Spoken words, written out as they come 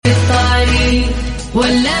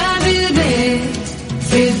ولا بالبيت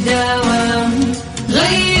في الدوام،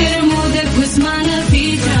 غير مودك واسمعنا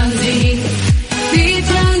في ترانزيت. في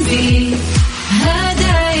ترانزيت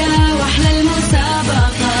هدايا واحلى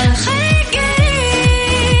المسابقة، خليك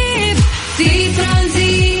قريب في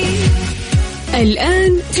ترانزيت.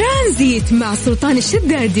 الآن ترانزيت مع سلطان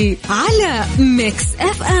الشدادي على ميكس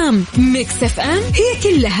اف ام. ميكس اف ام هي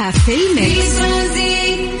كلها في الميكس.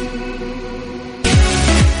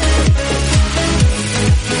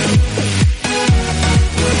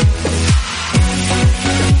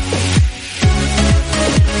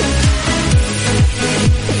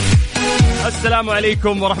 السلام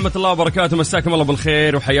عليكم ورحمة الله وبركاته، مساكم الله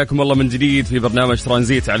بالخير وحياكم الله من جديد في برنامج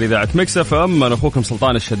ترانزيت على إذاعة ميكس اف ام. أنا أخوكم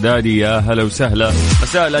سلطان الشدادي، يا هلا وسهلا،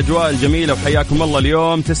 مساء الأجواء الجميلة وحياكم الله.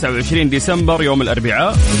 اليوم 29 ديسمبر يوم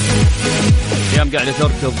الأربعاء، أيام قاعدة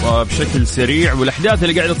تركض بشكل سريع، والأحداث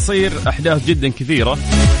اللي قاعدة تصير أحداث جدا كثيرة.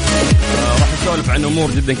 راح نسولف عن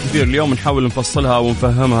أمور جدا كثير اليوم، نحاول نفصلها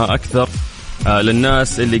ونفهمها أكثر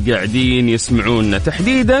للناس اللي قاعدين يسمعونا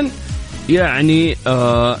تحديدا. يعني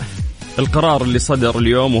القرار اللي صدر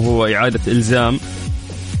اليوم وهو إعادة إلزام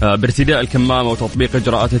بارتداء الكمامة وتطبيق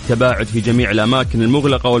إجراءات التباعد في جميع الأماكن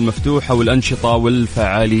المغلقة والمفتوحة والأنشطة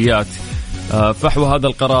والفعاليات. فحوا هذا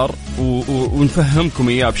القرار ونفهمكم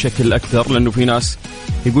إياه بشكل أكثر، لأنه في ناس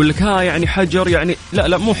يقول لك يعني حجر، يعني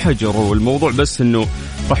لا مو حجر، والموضوع بس أنه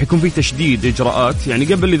راح يكون في تشديد إجراءات. يعني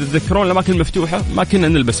قبل إذا تذكرون الأماكن المفتوحة ما كنا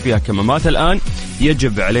نلبس فيها كمامات، الآن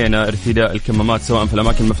يجب علينا ارتداء الكمامات سواء في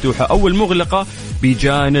الأماكن المفتوحة أو المغلقة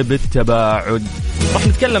بجانب التباعد. راح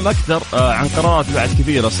نتكلم أكثر عن قرارات بعد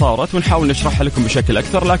كثيرة صارت ونحاول نشرحها لكم بشكل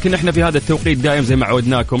أكثر، لكن إحنا في هذا التوقيت دائم زي ما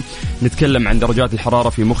عودناكم نتكلم عن درجات الحرارة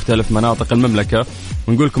في مختلف مناطق المملكة،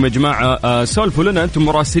 ونقول لكم يا جماعة سولفوا لنا أنتم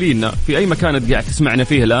مراسليننا في أي مكان قاعد تسمعنا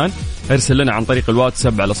فيه الآن. ارسل لنا عن طريق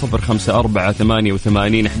الواتساب على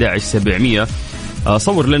 0548811700.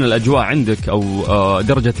 صور لنا الأجواء عندك أو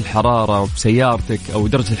درجة الحرارة بسيارتك أو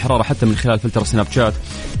درجة الحرارة حتى من خلال فلتر سناب شات.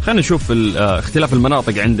 خلينا نشوف اختلاف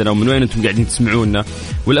المناطق عندنا ومن وين أنتم قاعدين تسمعونا،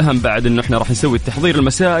 والأهم بعد أنه إحنا راح نسوي التحضير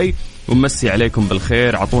المسائي ونمسي عليكم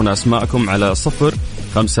بالخير. عطونا أسماءكم على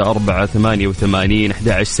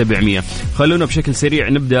 0548811700. خلونا بشكل سريع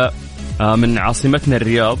نبدأ من عاصمتنا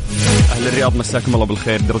الرياض. أهل الرياض مساكم الله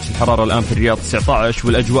بالخير. درجة الحرارة الآن في الرياض 19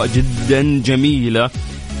 والأجواء جدا جميلة.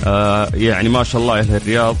 يعني ما شاء الله أهل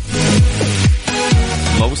الرياض،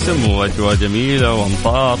 موسم وأجواء جميلة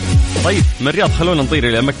وأمطار. طيب من الرياض خلونا نطير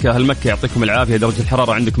إلى مكة. أهل مكة يعطيكم العافية، درجة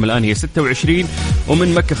الحرارة عندكم الآن هي 26.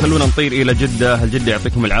 ومن مكة خلونا نطير إلى جدة. أهل جدة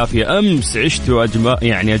يعطيكم العافية، أمس عشتوا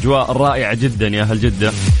أجواء رائعة جدا يا أهل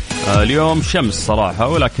جدة. اليوم شمس صراحة،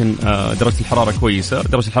 ولكن درجة الحرارة كويسة.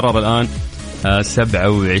 درجة الحرارة الآن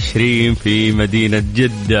 27 في مدينة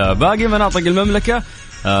جدة. باقي مناطق المملكة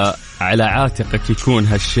على عاتقك يكون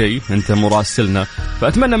هالشيء، أنت مراسلنا،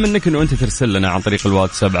 فأتمنى منك أنه أنت ترسل لنا عن طريق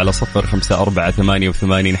الواتساب على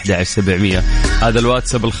 0548811700. هذا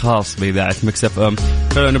الواتساب الخاص بإذاعة ميكس اف ام.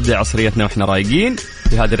 خلونا نبدأ عصريتنا وإحنا رايقين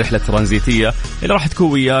في هذه الرحلة الترانزيتية اللي راح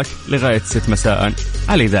تكون وياك لغاية 6 مساء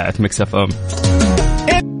على إذاعة ميكس اف ام.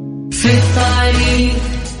 في الطريق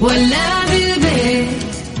ولا بالبيت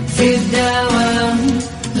في الدوام،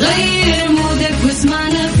 غير مودك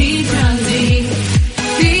واسمعنا في ترانزيت.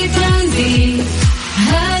 في ترانزيت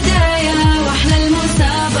هدايا واحلى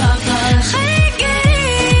المسابقة، خليك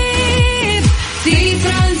قريب في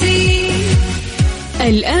ترانزيت.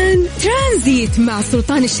 الآن ترانزيت مع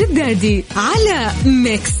سلطان الشدادي على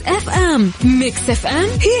ميكس اف ام. ميكس اف ام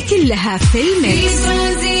هي كلها في الميكس. في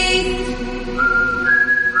ترانزيت.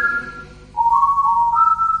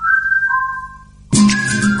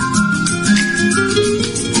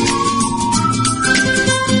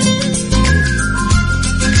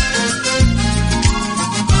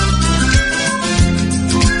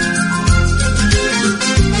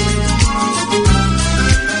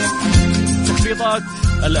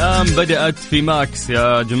 الآن بدأت في ماكس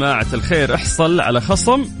يا جماعة الخير. احصل على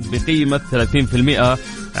خصم بقيمة 30%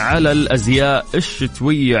 على الأزياء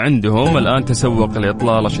الشتوية عندهم. الآن تسوق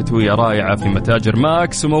لإطلالة شتوية رائعة في متاجر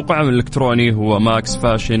ماكس، وموقعهم الإلكتروني هو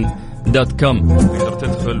maxfashion.com. تقدر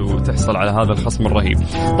تدخل وتحصل على هذا الخصم الرهيب.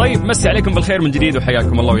 طيب مسي عليكم بالخير من جديد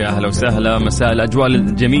وحياكم الله ويا أهلا وسهلا. مساء الأجواء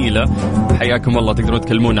الجميلة، حياكم الله. تقدرون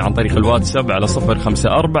تكلمونا عن طريق الواتساب على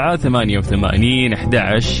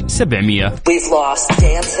 0548811700.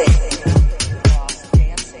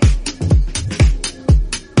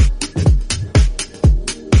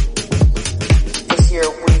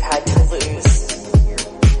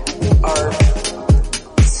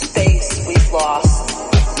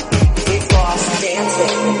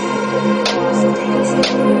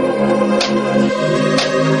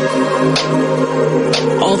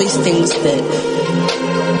 All these things that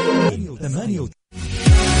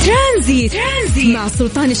ترانزيت مع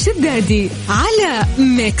سلطان الشدادي على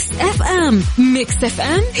ميكس اف ام. ميكس اف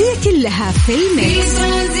ام هي كلها في الميكس.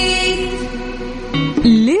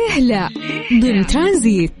 ليه لا ضمن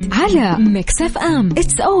ترانزيت على ميكس اف ام.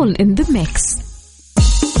 It's all in the mix.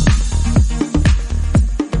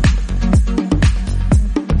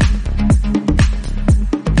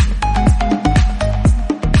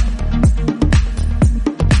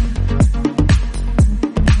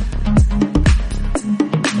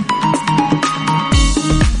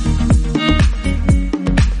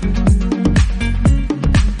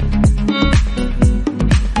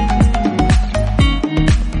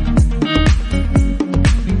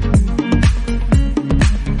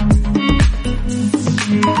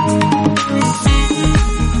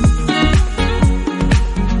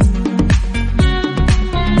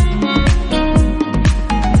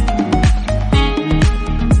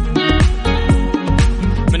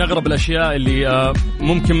 الأشياء اللي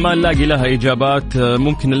ممكن ما نلاقي لها إجابات،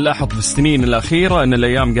 ممكن نلاحظ في السنين الأخيرة أن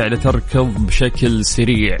الأيام قاعدة تركض بشكل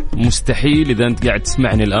سريع. مستحيل إذا أنت قاعد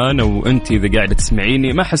تسمعني الآن أو أنت إذا قاعدة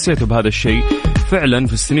تسمعيني ما حسيتوا بهذا الشيء. فعلا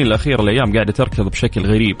في السنين الأخيرة الأيام قاعدة تركض بشكل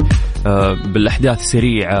غريب، بالأحداث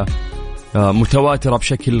سريعة، متواترة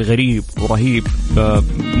بشكل غريب ورهيب.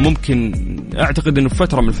 ممكن أعتقد أنه في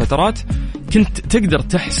فترة من الفترات كنت تقدر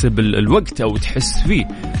تحسب الوقت أو تحس فيه،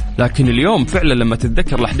 لكن اليوم فعلا لما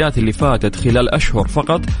تتذكر الأحداث اللي فاتت خلال أشهر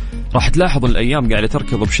فقط راح تلاحظ أن الأيام قاعدة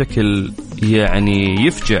تركض بشكل يعني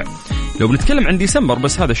يفجع. لو بنتكلم عن ديسمبر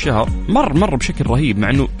بس هذا الشهر مر بشكل رهيب، مع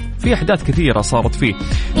أنه في أحداث كثيرة صارت فيه.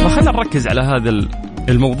 فخلنا نركز على هذا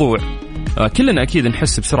الموضوع. كلنا أكيد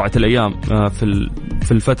نحس بسرعة الأيام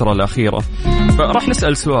في الفترة الأخيرة. فراح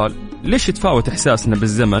نسأل سؤال: ليش يتفاوت إحساسنا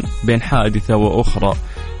بالزمن بين حادثة وأخرى؟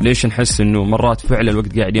 ليش نحس أنه مرات فعلا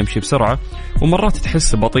الوقت قاعد يمشي بسرعة ومرات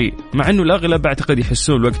تحس بطيء، مع أنه الأغلب أعتقد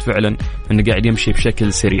يحسون الوقت فعلا أنه قاعد يمشي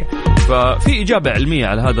بشكل سريع؟ ففي إجابة علمية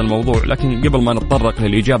على هذا الموضوع، لكن قبل ما نتطرق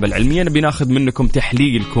للإجابة العلمية نبي ناخذ منكم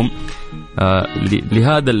تحليلكم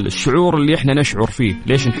لهذا الشعور اللي احنا نشعر فيه.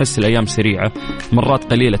 ليش نحس الأيام سريعة،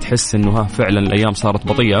 مرات قليلة تحس أنه فعلا الأيام صارت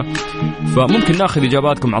بطيئة؟ فممكن ناخذ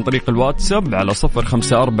إجاباتكم عن طريق الواتساب على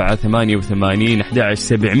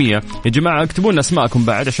 0548811700. يا جماعة اكتبوا لنا اسماءكم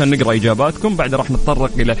بعد عشان نقرأ إجاباتكم، بعد راح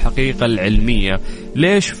نتطرق إلى الحقيقة العلمية.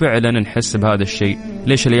 ليش فعلا نحس بهذا الشيء؟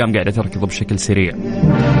 ليش الأيام قاعدة تركض بشكل سريع؟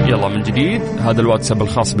 يلا من جديد هذا الواتساب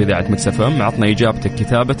الخاص بإذاعة ميكس اف ام، عطنا إجابتك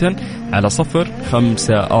كتابة على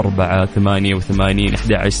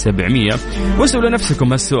 0548811700 واسألوا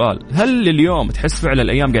نفسكم هالسؤال: هل اليوم تحس فعلا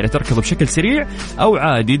الأيام قاعدة تركض بشكل سريع أو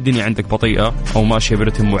عادي الدنيا عندك بطيئة أو ماشية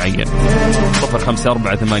برتم معين؟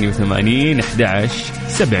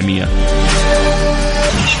 0548811700.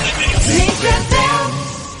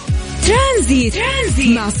 ترانزيت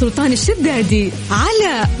مع سلطان الشدادي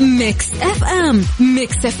على ميكس اف ام.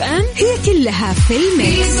 ميكس اف ام هي كلها في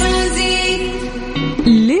الميكس.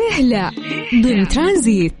 ليه لا ضمن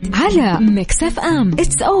ترانزيت على ميكس اف ام.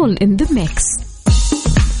 It's all in the mix.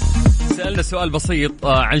 سألنا سؤال بسيط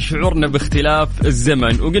عن شعورنا باختلاف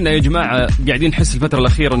الزمن، وقلنا يا جماعة قاعدين نحس الفترة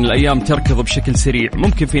الأخيرة أن الأيام تركض بشكل سريع.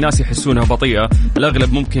 ممكن في ناس يحسونها بطيئة،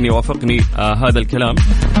 الأغلب ممكن يوافقني هذا الكلام.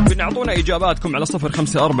 بنعطونا إجاباتكم على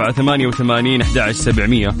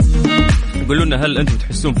 0548811700. قولوا لنا هل أنتم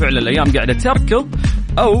تحسون فعلا الأيام قاعدة تركض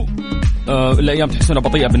أو الأيام تحسونها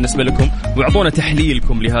بطيئة بالنسبة لكم، ويعطونا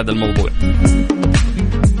تحليلكم لهذا الموضوع.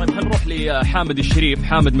 طيب خلينا نروح لحامد الشريف.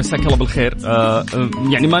 حامد مساك الله بالخير.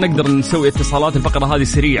 يعني ما نقدر نسوي اتصالات الفقرة هذه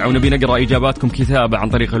سريعة ونبي نقرأ إجاباتكم كتابة عن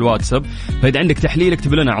طريق الواتساب، فإذا عندك تحليل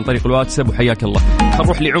اكتب لنا عن طريق الواتساب وحياك الله. خلينا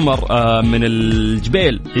نروح لعمر من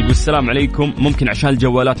الجبيل، يقول السلام عليكم. ممكن عشان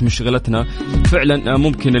الجوالات مشغلتنا فعلا،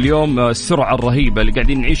 ممكن اليوم السرعة الرهيبة اللي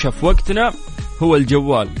قاعدين نعيشها في وقتنا هو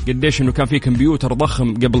الجوال. قديش انه كان في كمبيوتر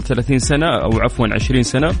ضخم قبل 30 سنة او عفوا 20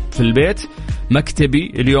 سنة في البيت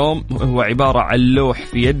مكتبي، اليوم هو عبارة عن لوح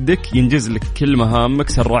في يدك ينجز لك كل مهامك،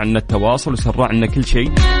 سرع لنا التواصل وسرع لنا كل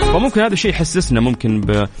شيء. فممكن هذا الشيء يحسسنا ممكن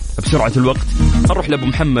بسرعة الوقت. نروح لأبو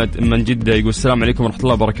محمد من جدة، يقول السلام عليكم ورحمة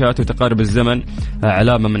الله وبركاته. تقارب الزمن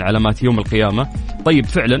علامة من علامات يوم القيامة. طيب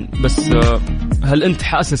فعلا، بس هل أنت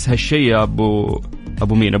حاسس هالشيء يا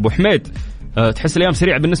أبو حميد؟ تحس الأيام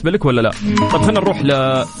سريعة بالنسبة لك ولا لا؟ طب خلينا نروح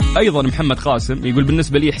أيضا محمد قاسم، يقول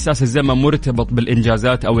بالنسبة لي إحساس الزمن مرتبط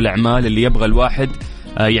بالإنجازات أو الأعمال اللي يبغى الواحد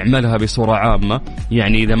يعملها بصورة عامة.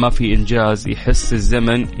 يعني إذا ما في إنجاز يحس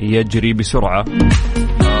الزمن يجري بسرعة.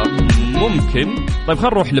 ممكن. طيب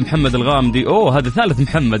خلينا نروح لمحمد الغامدي. هذا ثالث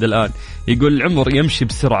محمد الآن، يقول العمر يمشي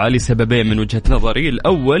بسرعة لسببين من وجهة نظري.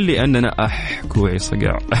 الأول لأننا كوعي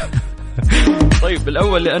صقع طيب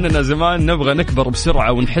الأول لأننا زمان نبغى نكبر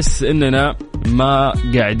بسرعة ونحس إننا ما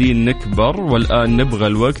قاعدين نكبر والآن نبغى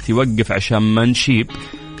الوقت يوقف عشان ما نشيب،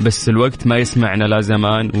 بس الوقت ما يسمعنا لا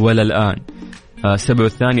زمان ولا الآن. السبب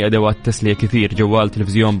الثاني أدوات تسلية كثير، جوال،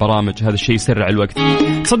 تلفزيون، برامج، هذا الشيء يسرع الوقت.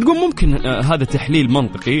 تصدقون ممكن هذا تحليل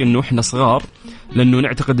منطقي إنه إحنا صغار لأنه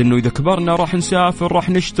نعتقد إنه إذا كبرنا راح نسافر، راح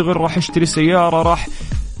نشتغل، راح اشتري سيارة، راح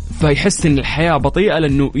فيحس إن الحياة بطيئة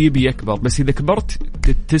لأنه يبي يكبر، بس إذا كبرت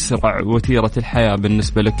تسرع وتيرة الحياة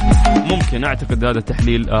بالنسبة لك. ممكن أعتقد هذا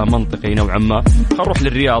تحليل منطقي نوعا ما. خلينا نروح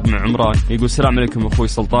للرياض مع عمران، يقول السلام عليكم أخوي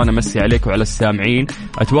سلطان، أمسي عليك وعلى السامعين.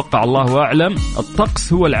 أتوقع الله أعلم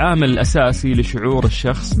الطقس هو العامل الأساسي لشعور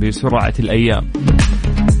الشخص بسرعة الأيام.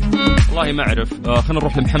 والله ما أعرف. خلينا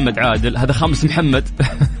نروح لمحمد عادل، هذا خامس محمد.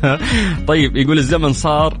 طيب يقول الزمن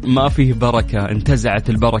صار ما فيه بركة، انتزعت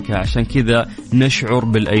البركة، عشان كذا نشعر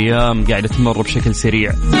بالأيام قاعدة تمر بشكل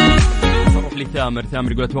سريع. نروح لثامر،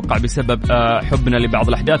 ثامر يقول أتوقع بسبب حبنا لبعض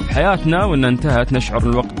الأحداث في حياتنا وأن انتهت نشعر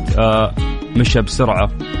الوقت مشى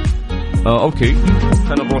بسرعة. أوكي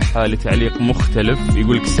خلينا نروح لتعليق مختلف.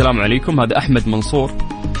 يقول لك السلام عليكم، هذا أحمد منصور،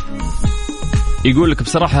 يقول لك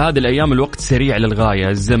بصراحة هذه الأيام الوقت سريع للغاية،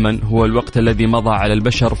 الزمن هو الوقت الذي مضى على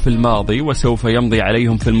البشر في الماضي وسوف يمضي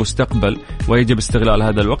عليهم في المستقبل، ويجب استغلال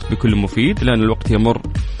هذا الوقت بكل مفيد لأن الوقت يمر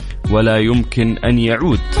ولا يمكن أن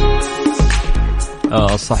يعود.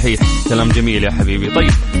 صحيح، كلام جميل يا حبيبي.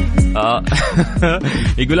 طيب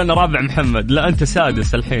يقول أنا رابع محمد، لا أنت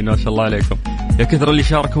سادس الحين ما شاء الله عليكم، يا كثر اللي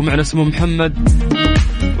شاركوا معنا اسمه محمد.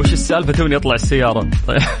 وش السالفة توني أطلع السيارة؟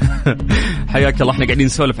 طيب حياك الله، احنا قاعدين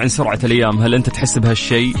نسولف عن سرعة الأيام، هل أنت تحس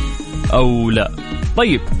بهالشيء أو لا؟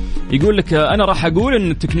 طيب يقول لك أنا راح أقول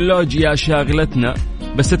أن التكنولوجيا شاغلتنا،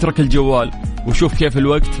 بس اترك الجوال وشوف كيف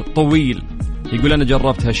الوقت طويل. يقول أنا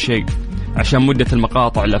جربت هالشيء عشان مدة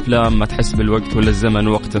المقاطع الأفلام ما تحس بالوقت ولا الزمن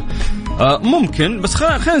وقته. ممكن، بس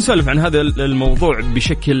خلينا نسولف عن هذا الموضوع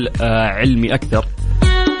بشكل علمي أكثر.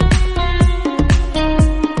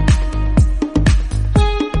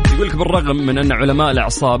 يقولك بالرغم من أن علماء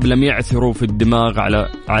الأعصاب لم يعثروا في الدماغ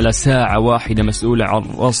على ساعة واحدة مسؤولة عن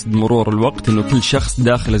رصد مرور الوقت، إنه كل شخص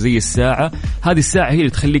داخله زي الساعة، هذه الساعة هي اللي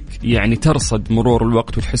تخليك يعني ترصد مرور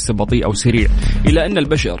الوقت وتحس بطيء أو سريع، إلا أن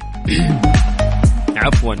البشر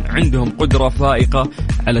عندهم قدرة فائقة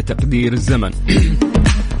على تقدير الزمن.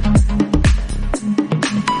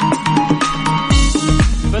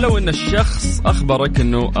 فلو أن الشخص أخبرك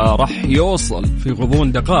أنه راح يوصل في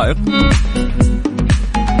غضون دقائق،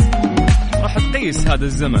 راح تقيس هذا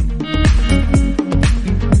الزمن.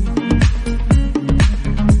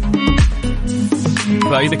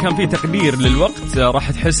 فإذا كان في تقدير للوقت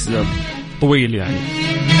راح تحس طويل يعني.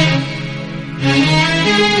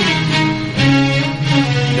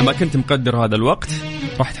 إذا ما كنت مقدر هذا الوقت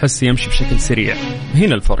راح تحس يمشي بشكل سريع.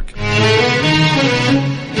 هنا الفرق.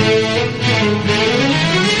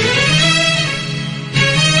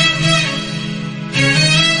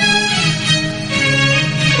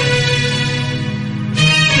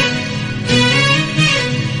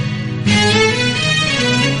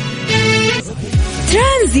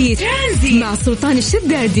 ترانزيت مع سلطان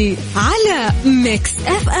الشدادي على ميكس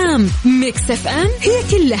اف ام. ميكس اف ام هي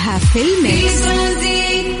كلها في الميكس.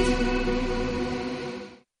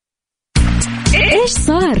 ايش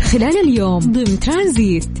صار خلال اليوم ضمن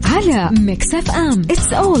ترانزيت على ميكس اف ام.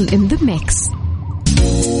 It's all in the mix.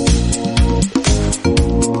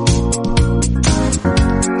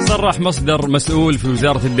 صرح مصدر مسؤول في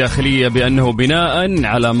وزارة الداخلية بأنه بناء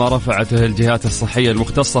على ما رفعته الجهات الصحية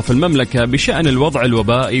المختصة في المملكة بشأن الوضع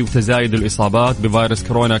الوبائي وتزايد الإصابات بفيروس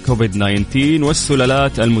كورونا كوفيد-19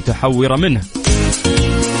 والسلالات المتحورة منه،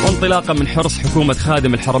 وانطلاقا من حرص حكومة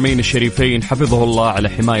خادم الحرمين الشريفين حفظه الله على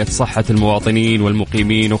حماية صحة المواطنين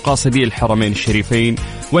والمقيمين وقاصدي الحرمين الشريفين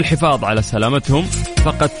والحفاظ على سلامتهم،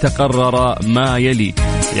 فقد تقرر ما يلي: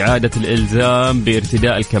 إعادة الإلزام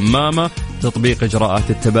بارتداء الكمامة، تطبيق إجراءات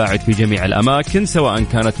التباعد في جميع الأماكن سواء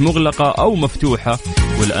كانت مغلقة أو مفتوحة،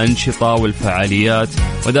 والأنشطة والفعاليات،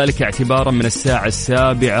 وذلك اعتبارا من الساعة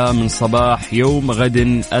 7 من صباح يوم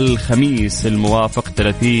غد الخميس الموافق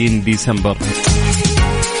 30 ديسمبر.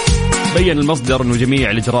 بيّن المصدر أن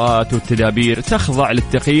جميع الإجراءات والتدابير تخضع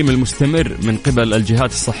للتقييم المستمر من قبل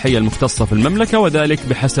الجهات الصحية المختصة في المملكة، وذلك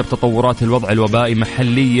بحسب تطورات الوضع الوبائي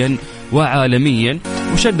محليا وعالميا.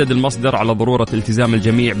 وشدد المصدر على ضرورة التزام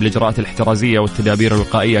الجميع بالإجراءات الاحترازية والتدابير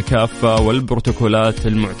الوقائية كافة والبروتوكولات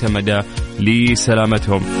المعتمدة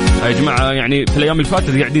لسلامتهم. يا جماعة يعني في الأيام اللي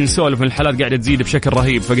فاتت قاعدين نسولف، الحالات قاعدة تزيد بشكل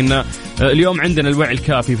رهيب، فقلنا اليوم عندنا الوعي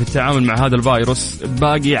الكافي في التعامل مع هذا الفيروس،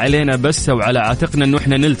 باقي علينا بس وعلى عاتقنا أنه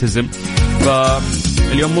إحنا نلتزم.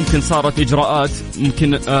 فاليوم ممكن صارت إجراءات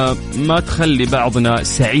ممكن ما تخلي بعضنا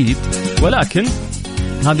سعيد، ولكن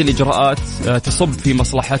هذه الإجراءات تصب في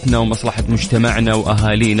مصلحتنا ومصلحة مجتمعنا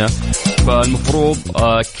وأهالينا. فالمفروض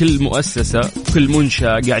كل مؤسسة كل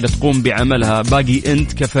منشأة قاعدة تقوم بعملها، باقي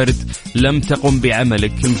أنت كفرد لم تقم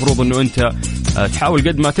بعملك. المفروض أنه أنت تحاول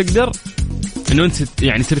قد ما تقدر أنه أنت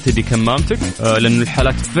يعني ترتدي كمامتك، لأن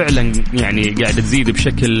الحالات فعلا يعني قاعدة تزيد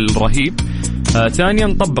بشكل رهيب. ثانيا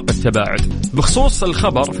نطبق التباعد. بخصوص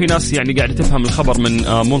الخبر، في ناس يعني قاعدة تفهم الخبر من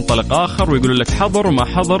منطلق آخر ويقولوا لك حظر وما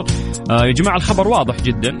حظر. يا جماعة الخبر واضح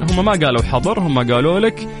جدا، هم ما قالوا حظر، هم قالوا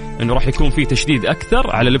لك أنه راح يكون في تشديد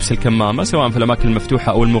أكثر على لبس الكمامة سواء في الأماكن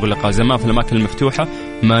المفتوحة أو المغلقة. زمان في الأماكن المفتوحة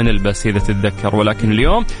ما نلبس إذا تتذكر، ولكن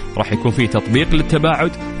اليوم راح يكون في تطبيق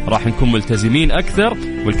للتباعد، راح نكون ملتزمين أكثر،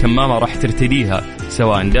 والكمامة راح ترتديها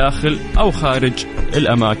سواء داخل أو خارج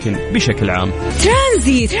الأماكن بشكل عام.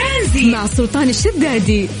 ترانزيت مع سلطان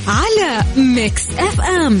الشدادي على ميكس اف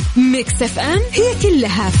ام. ميكس اف ام هي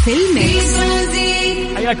كلها في الميكس.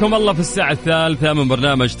 حياكم الله في الساعة الثالثة من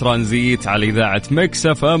برنامج ترانزيت على إذاعة ميكس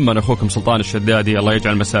اف ام. أنا أخوكم سلطان الشدادي، الله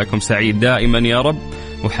يجعل مساكم سعيد دائما يا رب،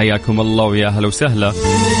 وحياكم الله ويا هلا وسهلا.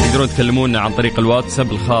 تقدرون تكلمونا عن طريق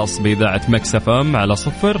الواتساب الخاص بإذاعة ميكس اف ام على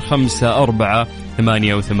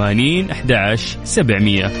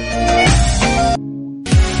 0548811700.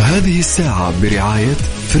 هذه الساعة برعاية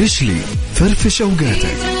فريشلي، فرفش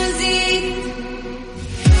أوقاتك.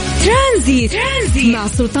 ترانزيت مع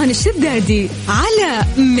سلطان الشدادي على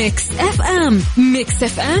ميكس اف ام. ميكس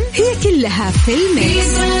اف ام هي كلها في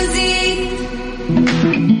الميكس.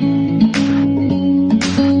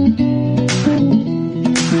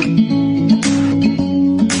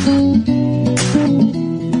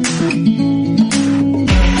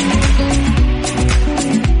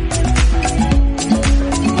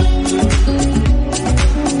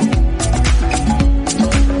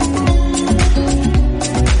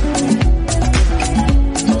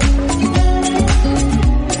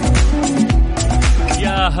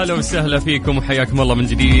 هلا وسهلا فيكم وحياكم الله من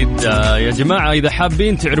جديد. يا جماعة إذا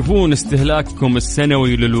حابين تعرفون استهلاككم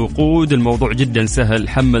السنوي للوقود، الموضوع جدا سهل.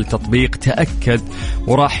 حمل تطبيق تأكد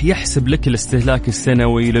وراح يحسب لك الاستهلاك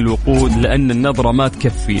السنوي للوقود، لأن النظرة ما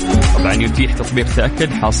تكفي. طبعا يتيح تطبيق تأكد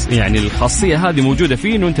يعني الخاصية هذه موجودة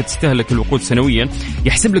فيه إنه أنت تستهلك الوقود سنويا،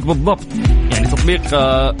 يحسب لك بالضبط. يعني تطبيق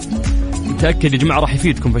تأكد يا جماعة راح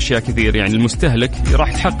يفيدكم في أشياء كثير. يعني المستهلك راح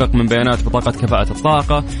يتحقق من بيانات بطاقة كفاءة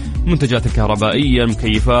الطاقة، المنتجات الكهربائية،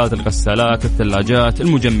 المكيفات، الغسالات، الثلاجات،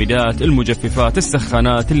 المجمدات، المجففات،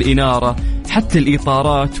 السخانات، الإنارة، حتى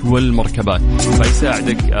الإطارات والمركبات،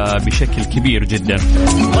 فيساعدك بشكل كبير جدا.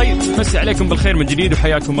 طيب مسي عليكم بالخير من جديد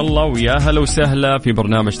وحياكم الله ويا هلا وسهلا في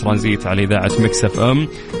برنامج ترانزيت على إذاعة ميكس اف ام.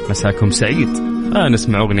 مساكم سعيد.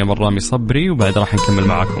 نسمع أغنية من رامي صبري وبعد راح نكمل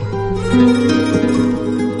معاكم.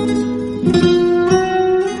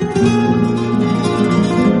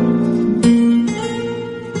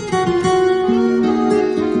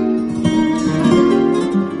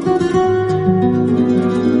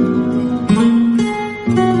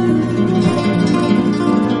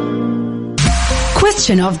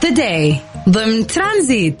 Question of the day ضمن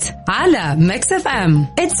ترانزيت على ميكس اف ام.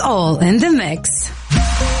 It's all in the mix.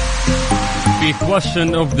 في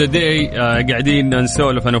question of the day قاعدين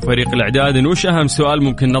نسولف أنا وفريق الإعداد إنه وش أهم سؤال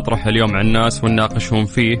ممكن نطرحه اليوم على الناس ونناقشهم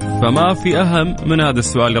فيه. فما في أهم من هذا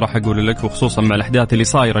السؤال اللي راح أقول لك، وخصوصا مع الأحداث اللي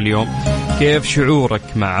صايرة اليوم. كيف شعورك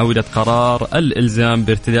مع عودة قرار الإلزام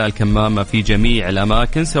بارتداء الكمامة في جميع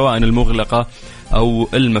الأماكن سواء المغلقة أو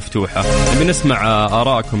المفتوحة؟ بنسمع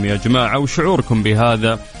آراءكم يا جماعة وشعوركم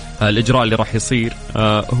بهذا الإجراء اللي راح يصير.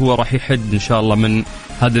 هو راح يحد إن شاء الله من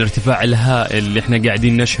هذا الارتفاع الهائل اللي احنا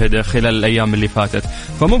قاعدين نشهده خلال الأيام اللي فاتت.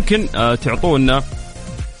 فممكن تعطونا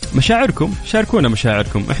مشاعركم، شاركونا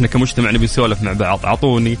مشاعركم. احنا كمجتمع نبي نسولف مع بعض.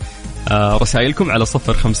 اعطوني رسائلكم على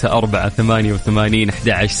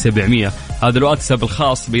 0548811700. هذا الواتساب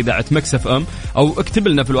الخاص بإذاعة ميكس اف ام، أو اكتب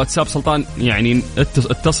لنا في الواتساب سلطان، يعني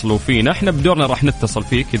اتصلوا فينا، احنا بدورنا راح نتصل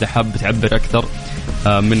فيك إذا حاب تعبر أكثر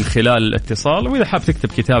من خلال الاتصال، وإذا حاب تكتب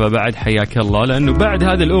كتابة بعد حياك الله، لأنه بعد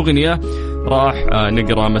هذه الأغنية راح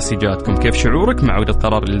نقرأ مسجاتكم. كيف شعورك مع عودة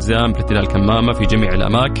قرار الإلزام بارتداء الكمامة في جميع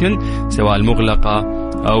الأماكن سواء المغلقة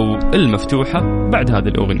أو المفتوحة بعد هذه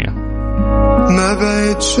الأغنية. ما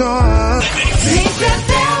بعد شعار.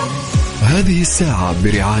 هذه الساعة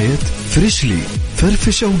برعاية فريشلي،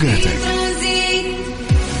 فرفش أوقاتك.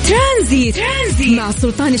 ترانزيت مع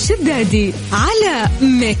سلطان الشدادي على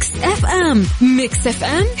ميكس اف ام. ميكس اف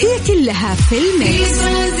ام هي كلها في الميكس.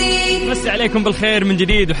 مسي عليكم بالخير من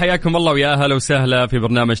جديد وحياكم الله ويا أهلا وسهلا في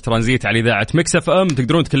برنامج ترانزيت على إذاعة ميكس اف ام.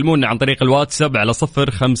 تقدرون تكلمونا عن طريق الواتساب على 0548811700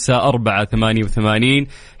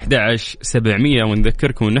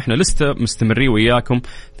 ونذكركم ان احنا لسه مستمرين وياكم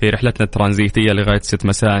في رحلتنا الترانزيتية لغاية 6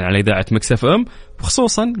 مساء على إذاعة ميكس اف ام،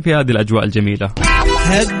 وخصوصا في هذه الأجواء الجميلة.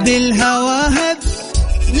 هد الهوا هد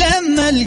لما